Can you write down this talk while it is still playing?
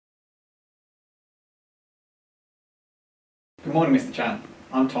Good morning, Mr. Chan.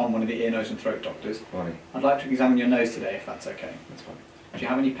 I'm Tom, one of the ear, nose and throat doctors. Morning. I'd like to examine your nose today, if that's okay. That's fine. Do you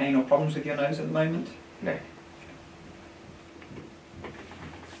have any pain or problems with your nose at the moment? No.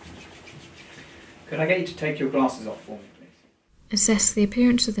 Could I get you to take your glasses off for me, please? Assess the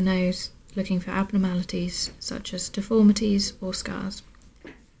appearance of the nose, looking for abnormalities such as deformities or scars.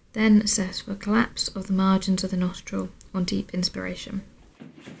 Then assess for collapse of the margins of the nostril on deep inspiration.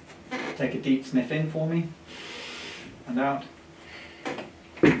 Take a deep sniff in for me, and out,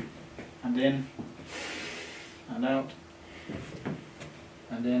 and in, and out,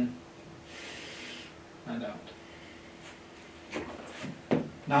 and in, and out.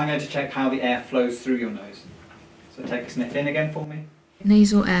 Now I'm going to check how the air flows through your nose. So take a sniff in again for me.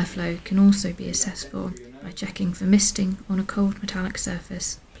 Nasal airflow can also be assessed for by checking for misting on a cold metallic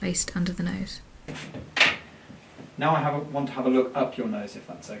surface placed under the nose. Now I want to have a look up your nose, if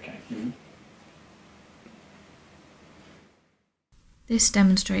that's okay. This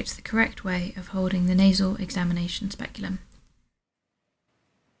demonstrates the correct way of holding the nasal examination speculum.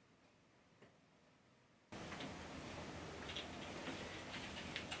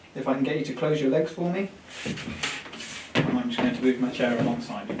 If I can get you to close your legs for me, and I'm just going to move my chair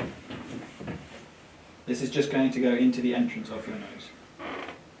alongside you. This is just going to go into the entrance of your nose.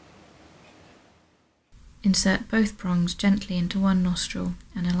 Insert both prongs gently into one nostril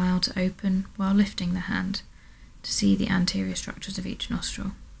and allow to open while lifting the hand to see the anterior structures of each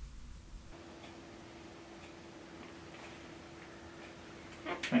nostril.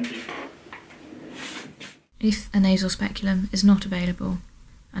 Thank you. If a nasal speculum is not available,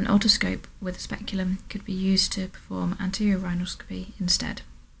 an otoscope with a speculum could be used to perform anterior rhinoscopy instead.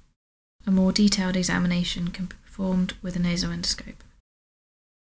 A more detailed examination can be performed with a nasal endoscope.